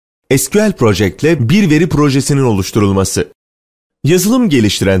SQL Project ile bir veri projesinin oluşturulması. Yazılım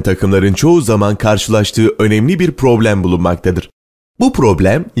geliştiren takımların çoğu zaman karşılaştığı önemli bir problem bulunmaktadır. Bu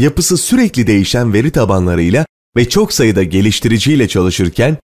problem, yapısı sürekli değişen veri tabanlarıyla ve çok sayıda geliştiriciyle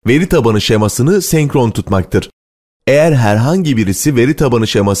çalışırken veri tabanı şemasını senkron tutmaktır. Eğer herhangi birisi veri tabanı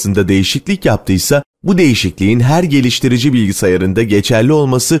şemasında değişiklik yaptıysa, bu değişikliğin her geliştirici bilgisayarında geçerli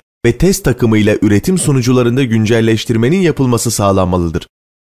olması ve test takımıyla üretim sunucularında güncelleştirmenin yapılması sağlanmalıdır.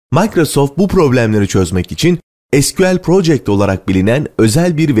 Microsoft bu problemleri çözmek için SQL Project olarak bilinen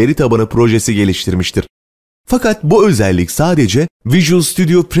özel bir veri tabanı projesi geliştirmiştir. Fakat bu özellik sadece Visual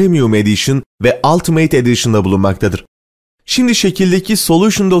Studio Premium Edition ve Ultimate Edition'da bulunmaktadır. Şimdi şekildeki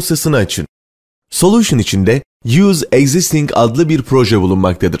Solution dosyasını açın. Solution içinde Use Existing adlı bir proje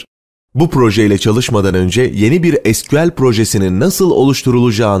bulunmaktadır. Bu projeyle çalışmadan önce yeni bir SQL projesinin nasıl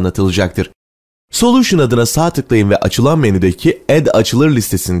oluşturulacağı anlatılacaktır. Solution adına sağ tıklayın ve açılan menüdeki Add açılır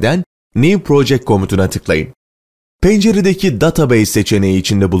listesinden New Project komutuna tıklayın. Penceredeki Database seçeneği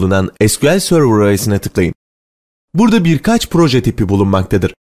içinde bulunan SQL Server öğesine tıklayın. Burada birkaç proje tipi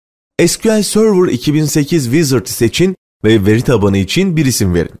bulunmaktadır. SQL Server 2008 Wizard'ı seçin ve veri tabanı için bir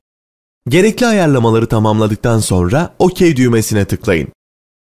isim verin. Gerekli ayarlamaları tamamladıktan sonra OK düğmesine tıklayın.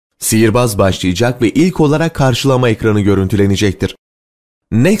 Sihirbaz başlayacak ve ilk olarak karşılama ekranı görüntülenecektir.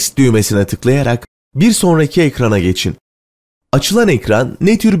 Next düğmesine tıklayarak bir sonraki ekrana geçin. Açılan ekran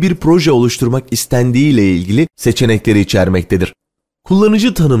ne tür bir proje oluşturmak istendiği ile ilgili seçenekleri içermektedir.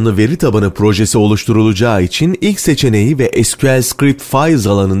 Kullanıcı tanımlı veri tabanı projesi oluşturulacağı için ilk seçeneği ve SQL Script Files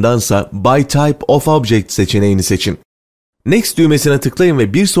alanındansa By Type of Object seçeneğini seçin. Next düğmesine tıklayın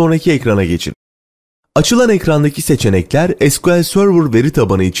ve bir sonraki ekrana geçin. Açılan ekrandaki seçenekler SQL Server veri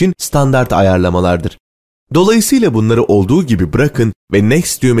tabanı için standart ayarlamalardır. Dolayısıyla bunları olduğu gibi bırakın ve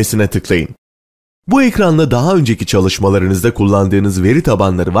Next düğmesine tıklayın. Bu ekranda daha önceki çalışmalarınızda kullandığınız veri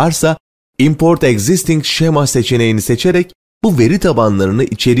tabanları varsa, Import Existing Schema seçeneğini seçerek bu veri tabanlarını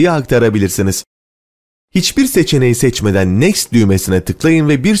içeriye aktarabilirsiniz. Hiçbir seçeneği seçmeden Next düğmesine tıklayın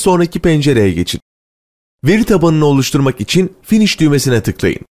ve bir sonraki pencereye geçin. Veri tabanını oluşturmak için Finish düğmesine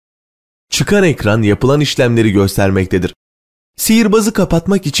tıklayın. Çıkan ekran yapılan işlemleri göstermektedir. Sihirbazı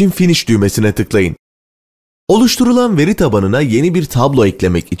kapatmak için Finish düğmesine tıklayın. Oluşturulan veri tabanına yeni bir tablo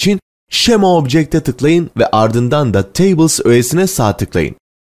eklemek için Schema Object'e tıklayın ve ardından da Tables öğesine sağ tıklayın.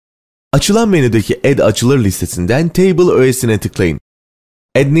 Açılan menüdeki Add açılır listesinden Table öğesine tıklayın.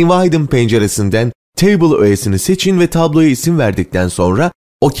 Add New Item penceresinden Table öğesini seçin ve tabloya isim verdikten sonra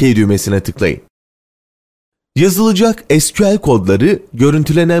OK düğmesine tıklayın. Yazılacak SQL kodları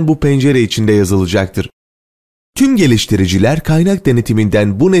görüntülenen bu pencere içinde yazılacaktır. Tüm geliştiriciler kaynak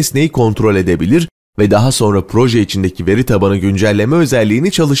denetiminden bu nesneyi kontrol edebilir ve daha sonra proje içindeki veri tabanı güncelleme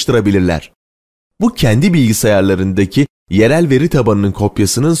özelliğini çalıştırabilirler. Bu kendi bilgisayarlarındaki yerel veri tabanının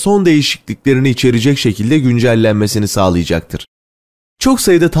kopyasının son değişikliklerini içerecek şekilde güncellenmesini sağlayacaktır. Çok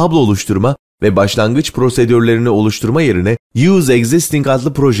sayıda tablo oluşturma ve başlangıç prosedürlerini oluşturma yerine Use Existing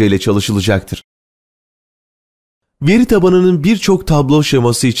adlı projeyle çalışılacaktır. Veri tabanının birçok tablo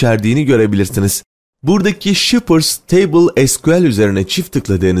şeması içerdiğini görebilirsiniz. Buradaki Shippers Table SQL üzerine çift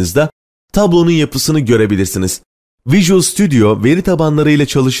tıkladığınızda tablonun yapısını görebilirsiniz. Visual Studio veri tabanlarıyla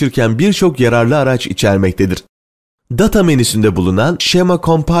çalışırken birçok yararlı araç içermektedir. Data menüsünde bulunan Schema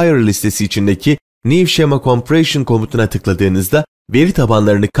Compiler listesi içindeki New Schema Compression komutuna tıkladığınızda veri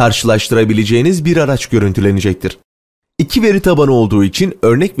tabanlarını karşılaştırabileceğiniz bir araç görüntülenecektir. İki veri tabanı olduğu için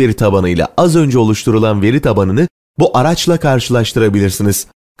örnek veri tabanıyla az önce oluşturulan veri tabanını bu araçla karşılaştırabilirsiniz.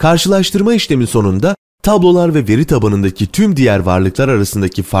 Karşılaştırma işlemi sonunda tablolar ve veri tabanındaki tüm diğer varlıklar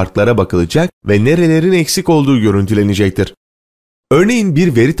arasındaki farklara bakılacak ve nerelerin eksik olduğu görüntülenecektir. Örneğin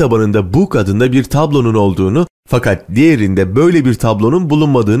bir veri tabanında Book adında bir tablonun olduğunu fakat diğerinde böyle bir tablonun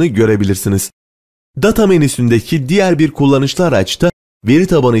bulunmadığını görebilirsiniz. Data menüsündeki diğer bir kullanışlı araç da veri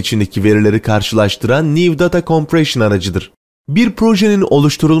tabanı içindeki verileri karşılaştıran New Data Compression aracıdır. Bir projenin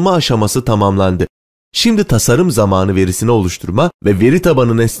oluşturulma aşaması tamamlandı. Şimdi tasarım zamanı verisini oluşturma ve veri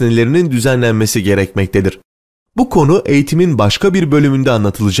tabanı nesnelerinin düzenlenmesi gerekmektedir. Bu konu eğitimin başka bir bölümünde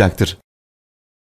anlatılacaktır.